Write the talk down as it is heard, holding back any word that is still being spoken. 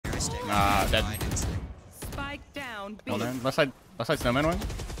stick. Dead. Spike down. B. Left side snowman one.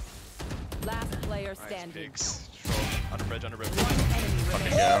 Last player standing. Pigs. Under bridge, under bridge.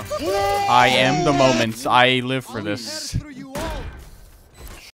 Fucking go. I am the moment. I live for this.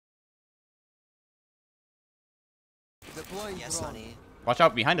 Yes, honey. Watch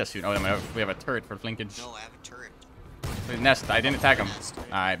out behind us soon. Oh, we have a turret for flinkage. No, I have a turret. Nest. I didn't attack him.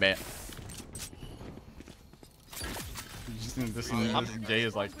 I bet. This Jay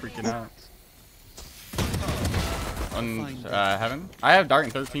is like freaking out. On heaven. I have dart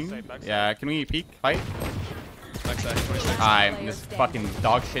in 13. Yeah, can we peek? Fight? This fucking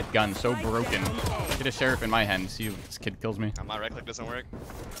dog shit gun so broken. Get a sheriff in my hand. See if this kid kills me. My right click doesn't work.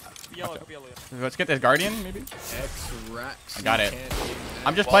 Yellow. Let's get this guardian, maybe. I got it.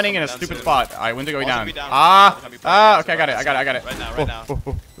 I'm just planning in a stupid spot. I went to go down. Okay, I got it. I got it. Right now.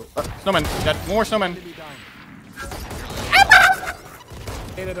 Snowman. Got more snowman.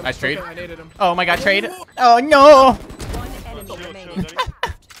 Nice trade. Oh my god, trade. Oh no.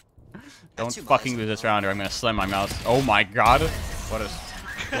 Don't fucking lose this round or I'm gonna slam my mouse. Oh my god. What a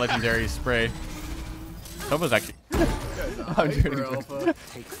legendary spray. Soba's actually. Are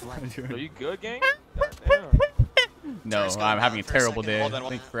you good, gang? No, I'm having a terrible day.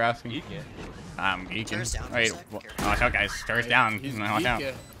 Thanks for asking. I'm geeking. Wait, watch out, guys. Turret's down. Watch out.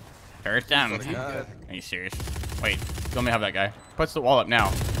 Turret's down. Are you serious? Wait, let me have that guy. Puts the wall up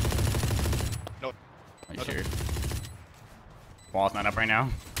now. No. Are you serious? Wall's not up right now.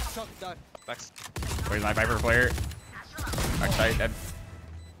 Where's my Viper player? Backside dead.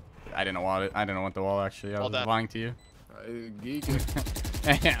 I didn't want it. I didn't want the wall actually. I was lying to you. I'm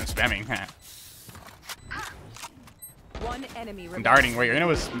spamming. One enemy I'm darting. Wait, your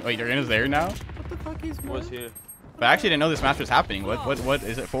was there now? What the fuck is Was here. But I actually didn't know this match was happening. What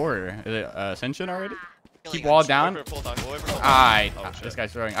is it for? Is it Ascension already? Keep wall down. Alright. This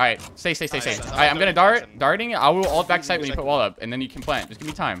guy's throwing. Alright. Stay. Alright, I'm gonna darting. I will ult backside when you put wall up, and then you can plant. Just give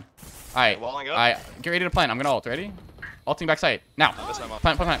me time. Alright. Get ready to plant. I'm gonna ult. Ready? Ulting backside. Now.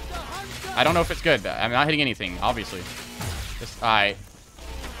 Plant. I don't know if it's good. I'm not hitting anything, obviously. Alright.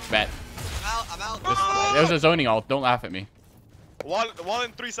 Bet. I'm out. There's a zoning ult. Don't laugh at me. Wall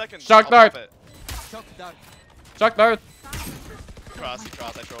in 3 seconds. Shock dart. Shock dart. Cross, I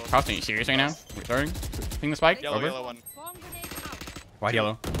trolled. Cross, are you serious right now? We're throwing? Ping the spike. Yellow, Over. yellow one. White,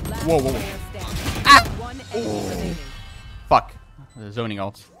 yellow. Whoa. Ah! Fuck. The zoning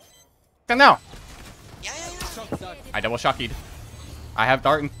ult. Come now. Yeah. I double shockied. I have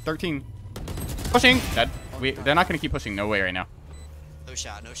dart in 13. Pushing. Dead. They're not gonna keep pushing. No way right now. No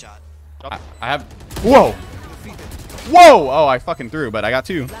shot. I have. Whoa. Oh, I fucking threw, but I got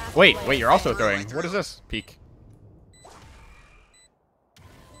 2. Wait, you're also throwing. What is this? Peek.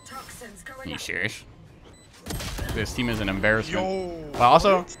 Are you serious? This team is an embarrassment. But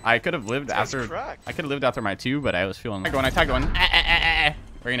also, I could have lived after my 2, but I was feeling like when I tagged one.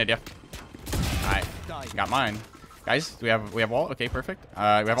 Very good idea. Alright, got mine. Guys, we have wall. Okay, perfect. We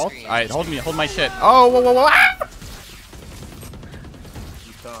have ult. Alright, hold my shit. Oh, whoa.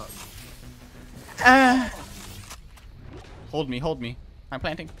 Ah! Hold me. I'm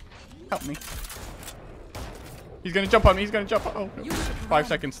planting. Help me. He's gonna jump on me. Oh, 5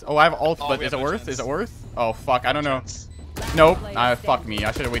 seconds. Oh, I have ult, but is it worth? Oh, fuck. I don't know. Nope. Fuck me.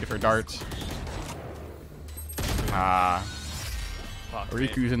 I should have waited for darts.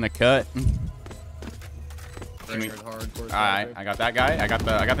 Riku's in the cut. Alright, I got that guy. I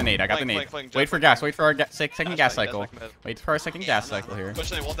got the nade. Wait for gas. Wait for our second gas cycle. Wait for our second gas cycle here.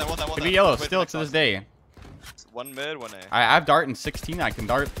 Could be yellow still to this day. One mid, one A. I have dart in 16. I can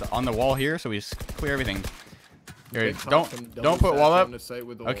dart on the wall here, so we just clear everything. Here, don't put wall up.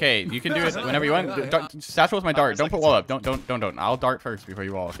 Okay, you can do it whenever you want. Satchel with my dart. Don't put wall up. Don't. I'll dart first before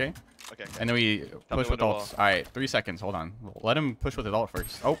you wall. Okay. Okay. And then we push with ults. All right, 3 seconds. Hold on. Let him push with his ult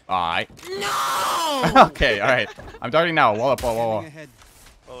first. Oh, all right. No. Okay. All right. I'm darting now. Wall up. Wall.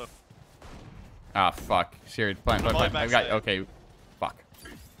 Ah, fuck. Sure. Plan. I got. Okay. Fuck.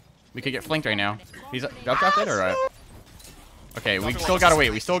 We could get flanked right now. He's up drafted or right? Okay. We still gotta wait.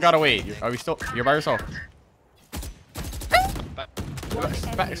 Are we still? You're by yourself.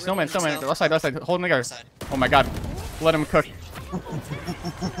 Snowman. Left side. Hold him together. Oh my god. Let him cook.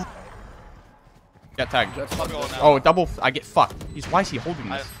 Got tagged. Oh, double. I get fucked. Why is he holding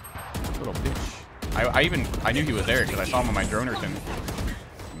this? Little bitch. I knew he was there because I saw him on my drone or something.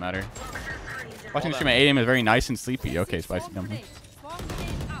 Doesn't matter. Watching stream at 8 AM is very nice and sleepy. Okay, spicy dumpling.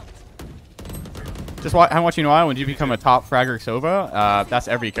 I'm watching a while. When you become a top fragger Sova, that's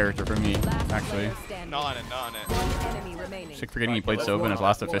every character for me, actually. Not on it. Sick forgetting he played Sova in his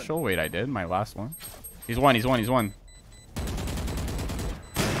last official. Wait, I did? My last one? He's one.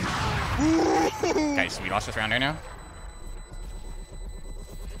 Guys, we lost this round right now.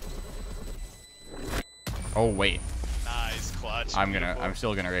 Oh wait, Nice clutch. I'm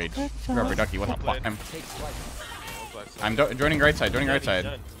still gonna rage. Rubber ducky, what the fuck? I'm Beautiful. joining right side, joining right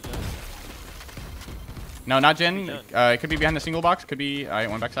side. No, not Jin. It could be behind the single box. Could be. Alright,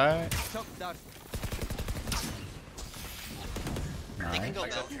 one back side. They can Nice. go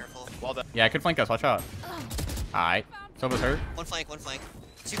bell, careful. Well done. Yeah, I could flank us. Watch out. Alright, Soba's hurt. One flank, one flank.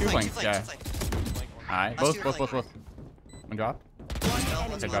 Two Two flank, flanks, two flank, yeah. two flank. Alright, Let's both. do it like- One drop. One Spell,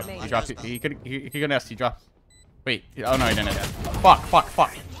 enemy let's He go. dropped. remaining. He dropped. He could go nest. He dropped. Wait. Oh no, he didn't.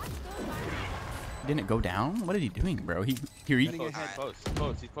 Fuck. Didn't it go down? What is he doing, bro? He. He's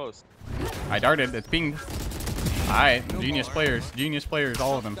post. I darted. It's pinged. Alright, genius players,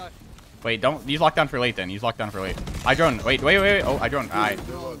 all of them. Wait, don't. Use lockdown for late then. Use lockdown for late. I drone. Wait. Oh, I drone. Alright.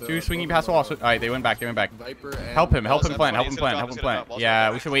 Two swinging past the wall. Alright, they went back. Viper and Help him Walls at plant. 20, he's gonna drop.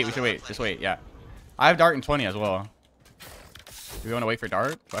 Yeah, we should wait. Just wait. Yeah. I have dart in 20 as well. Do we want to wait for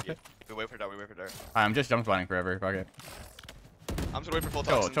dart? Fuck it. We wait for dart. I'm just jump spawning forever. Fuck it. I'm just gonna wait for full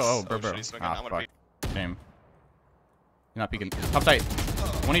Chill, toxins. chill. Bro. shit, he's swinging. Ah, I'm gonna fuck. Shame. You're not peeking. Top tight.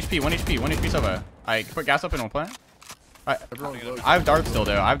 1 HP Sova. I put gas up and we'll plant. everyone's low. I have dart still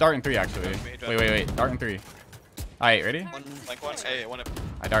though. I have dart in 3 actually. Wait. Dart in 3. Alright, ready? One Like one. Hey, one.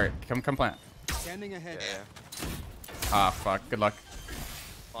 I dart. Come plant. Standing ahead. Yeah. Ah, fuck. Good luck.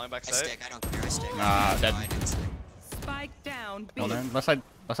 Falling back I side. stick, I don't care, I stick. Nah, dead. No, I didn't stick. Spike down. B. Well, then, left side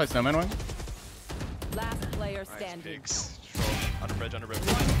snowman one. Last player Nice standing. pigs. Troll. Under bridge. One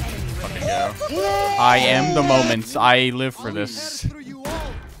enemy Fucking remaining. go. I am the moment. I live for this.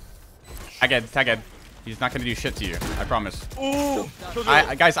 Tag Ed. He's not gonna do shit to you. I promise. Ooh.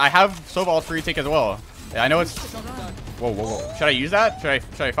 Guys, I have Sova all 3 take as well. I know it's. Whoa. Should I use that?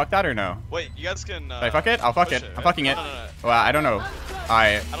 Should I fuck that or no? Wait, you guys can. Should I fuck it? I'll fuck push it. I'm right? fucking it. No. Well, I don't know.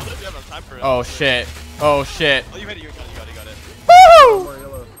 Alright. I don't know if you have enough time for it. Oh shit. Oh, you made it. You got it. Woo! More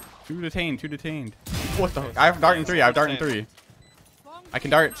yellow. Two detained. What the? I have dart in 3. I can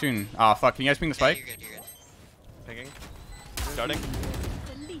dart soon. Oh fuck. Can you guys ping the Yeah, spike? you're good. Pinging. Starting.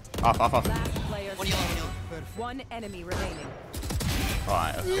 Off. Last player One yellow, standing. One enemy remaining.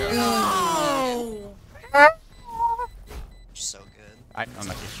 Alright, let's go. You're so good. I'm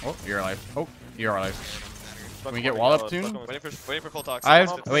lucky. Oh, you're alive. Doesn't Can we get wall up soon? Waiting for full talks. I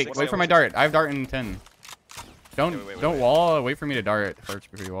have. Wait for my dart. I have dart in 10. Don't wall. Wait for me to dart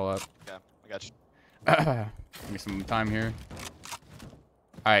first before you wall up. Yeah, I got you. Give me some time here.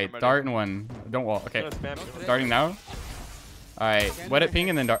 Alright, dart in 1. Don't wall. Okay. Darting now. Alright, wet it ping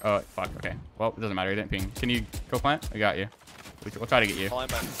and then dart. Oh, fuck. Okay. Well, it doesn't matter. It didn't ping. Can you go plant? I got you. We'll try to get you. Falling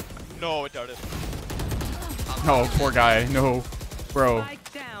back. No, it darted. No, poor guy. No. Bro.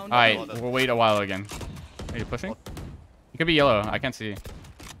 Spike down. Alright, we'll wait a while again. Are you pushing? It could be yellow. I can't see.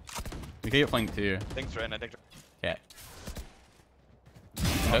 We could get flanked too. Thanks, Ryan. I think. Yeah.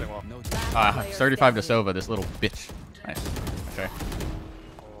 Falling wall. 35 to Sova, this little bitch. Nice. Okay.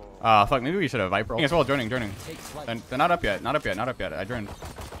 Fuck, maybe we should have Viper. As well, joining. They're not up yet. I joined.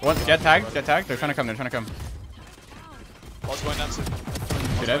 One, jet tag. They're trying to come. Wall's going down soon. You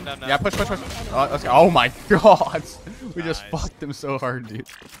Going dead? down now. Yeah, push. Let's go. Oh my god. We just Nice. fucked them so hard, dude.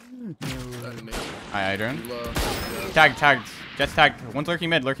 I drone. Low. Tagged. Jet's tagged. One's lurking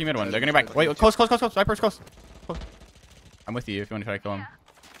mid one. They're gonna back. Wait, close. Viper's close. I'm with you if you want to try to kill him.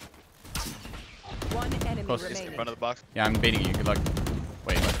 One enemy Close. He's in remaining. front of the box. Yeah, I'm baiting you. Good luck.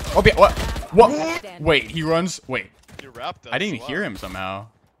 Wait. Oh, what? Standing. Wait, he runs. Wait. You wrapped us. I didn't even Wow. hear him somehow.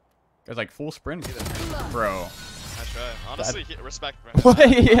 It was like full sprint. Bro. Nice try. Honestly, respect. Bro. What?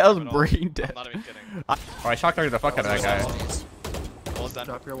 Yeah, I was At all. brain I'm dead. not even kidding. Oh, I shock darted the fuck out of that guy. Wall's done.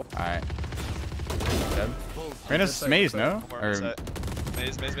 Drop your wall. Alright. Dead. Reyna's maze, no? More Or,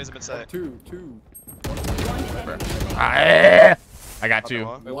 mid-side. Maze mid-side. Two. One enemy remaining. I got two.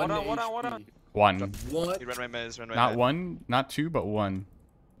 One. One HP. One. One. He ran right maze. Not one, not two, but one.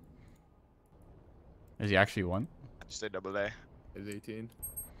 Is he actually one? Just say double A. Is 18.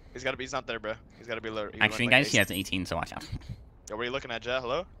 He's gotta be. He's not there, bro. He's gotta be low. He Actually, went like guys, he ace. has 18, so watch out. Yo, where are you looking at, Jet?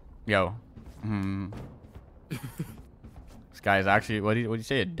 Hello? Yo. This guy is actually, what do you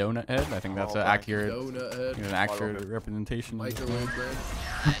say, a donut head? I think that's Oh, an my accurate, Donut head. an accurate representation. Microwave brand.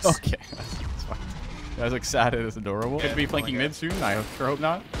 Okay. That's fine. That's excited. It's adorable. Yeah, Could be flanking mid soon. I sure hope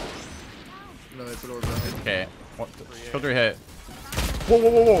not. No, they put over behind. Okay. Filter hit.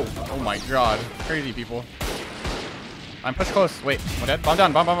 Whoa. Oh my god. Crazy people. I'm push close. Wait. One dead. Bomb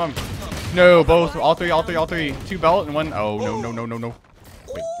down. Bomb. No, both. All three. Two belt and one. Oh, no.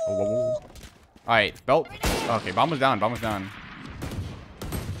 Wait. Whoa. Alright. Belt. Okay. Bomb was down.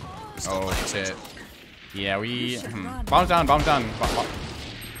 Oh, shit. Yeah, we... Bomb's down.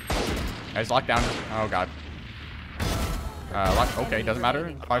 Guys, lock down. Oh god. Lock. Okay, doesn't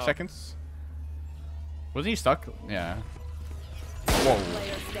matter. 5 seconds. Wasn't he stuck? Yeah. Whoa.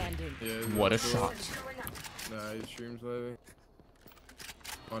 Player standing. Yeah, What a shot. Nah, he streams lately.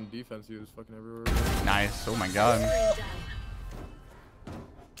 On defense, he was fucking everywhere. Nice. Oh my god.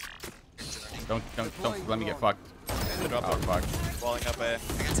 Don't let me get fucked. Oh fuck. Walling up A. I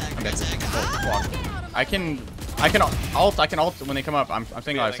got tag. I got tag. Oh, fuck. I can ult when they come up. I'm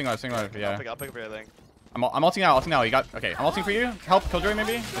single life, yeah. I'll pick up your thing. I'm ulting now, You got, okay, I'm ulting for you. Help, Killjoy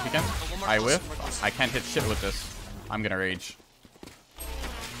maybe, if you can. I whiff. I can't hit shit with this. I'm gonna rage.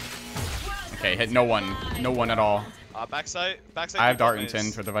 Okay, hit no one at all. Backside. I have dart and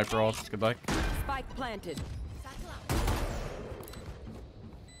tin for the Viper ult. Good luck. Spike planted.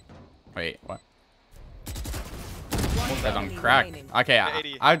 Wait, what? One That's on enemy crack. remaining. Okay, I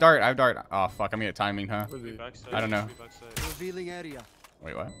 80. have dart. Oh fuck, I'm gonna timing, huh? Where's he? I don't know. Revealing area.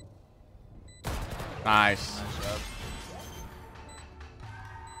 Wait, what? Nice.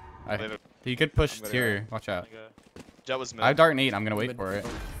 He could push tier. Watch out. Jet was mid. I have dart and 8. I'm gonna wait for it.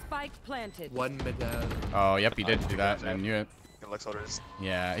 Spike planted. One mid down. Oh, yep, he did do that. I knew it. Looks orders.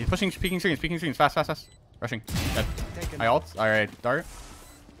 Yeah, he's pushing, peeking screens. Fast. Rushing. Dead. I ult. Alright, dart.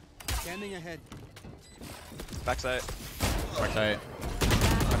 Scanning ahead. Backside. Backside.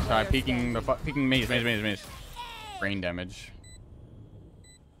 Backside. Peeking maze. Brain damage.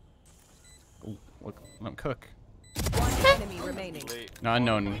 Ooh, look, let him cook. One enemy remaining. Late. No,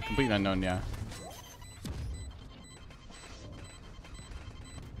 unknown. Completely unknown, yeah.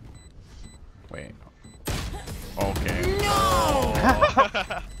 Wait. Okay. No!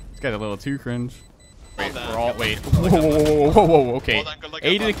 This guy's a little too cringe. Wait, Well we're done. all wait. Whoa, okay. Well done, good luck,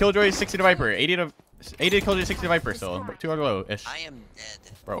 80 to good luck. Killjoy, 60 to Viper. 80 to Killjoy, 60 to Viper still. 2 low-ish. I am dead.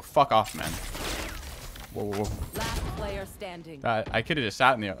 Bro, fuck off, man. Whoa. Last player standing. I could have just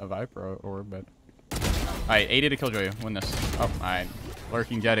sat in the Viper orb, but... Alright, 80 to Killjoy. Win this. Oh, alright.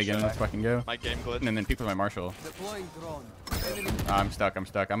 Lurking Jet again. Let's fucking go. My game glitch. And then peek with my Marshall. Deploying drone. I'm stuck.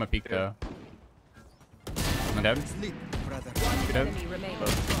 I'm a peek though. I'm dead. Sleep, brother. You dead? Enemy remaining.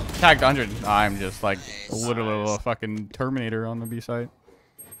 Tagged 100. I'm just like literally a little fucking Terminator on the B side.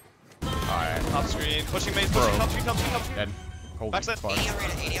 Alright. Top screen. Pushing maze. Bro. Pushing top screen. Dead. Holy Backside. fuck.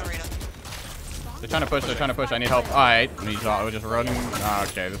 80 arena. They're trying to push. I need help. Alright. And he's just running.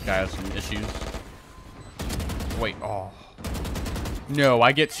 Okay, this guy has some issues. Wait. Oh. No,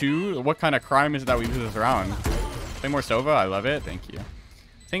 I get 2. What kind of crime is it that we lose this round? Play more Sova. I love it. Thank you.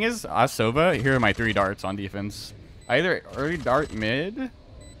 Thing is, as Sova, here are my 3 darts on defense. Either early dart mid,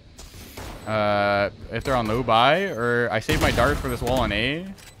 if they're on low buy, or I save my dart for this wall on A.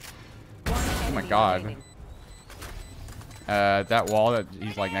 Oh my god. That wall that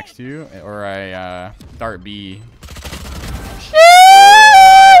he's like next to, or I dart B.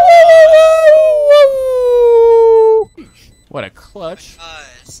 What a clutch.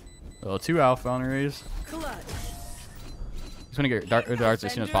 Guys. Little 2 alpha on raise. Clutch. Just want to get darts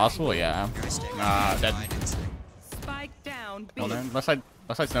as soon as possible. Yeah. Guys, stay Dead. Spike down. B. Well, then, left side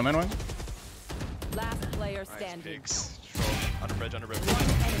snowman one. Last player Nice standing. pigs. Troll. Under bridge. One enemy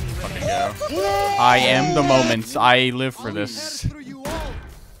remaining. I am the moment. I live for this.